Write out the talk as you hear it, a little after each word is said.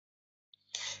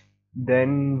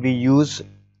Then we use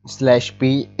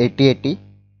 /p 8080.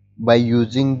 By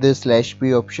using the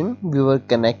 /p option, we were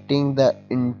connecting the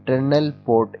internal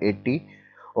port 80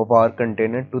 of our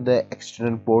container to the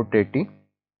external port 80.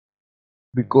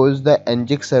 Because the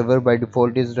Nginx server by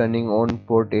default is running on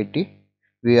port 80,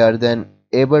 we are then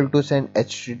able to send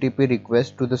HTTP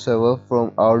request to the server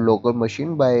from our local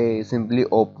machine by simply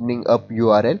opening up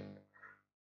URL,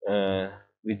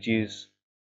 which is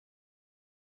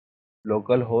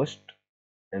localhost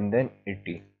and then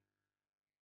 80,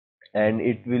 and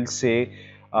it will say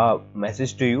a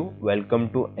message to you, welcome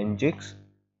to Nginx.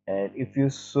 And if you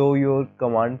show your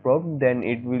command prompt, then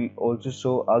it will also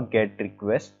show a get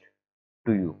request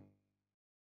to you.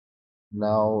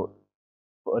 Now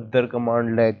further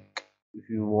command, like if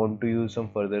you want to use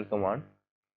some further command,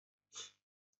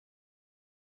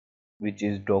 which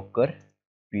is docker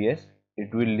ps,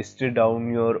 it will list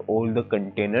down your all the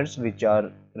containers which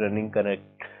are running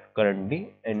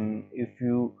currently. And if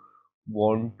you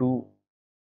want to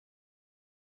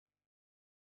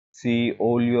see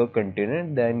all your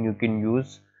container, then you can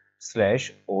use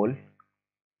 /all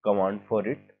command for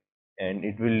it, and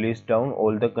it will list down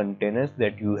all the containers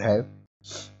that you have.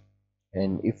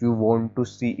 And if you want to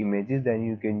see images, then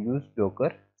you can use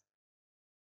docker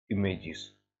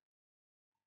images.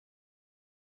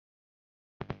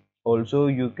 Also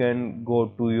you can go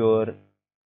to your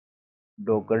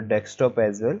docker desktop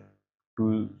as well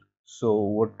to show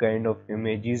what kind of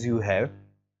images you have.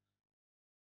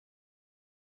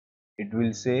 It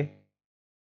will say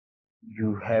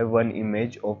you have one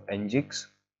image of Nginx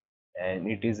and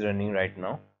it is running right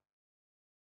now.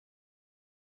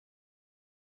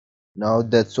 Now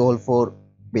that's all for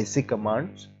basic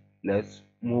commands. Let's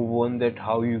move on that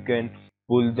how you can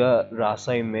pull the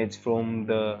RASA image from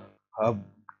the hub,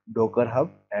 Docker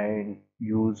hub, and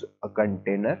use a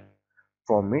container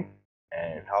from it,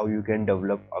 and how you can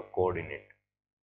develop a code in it.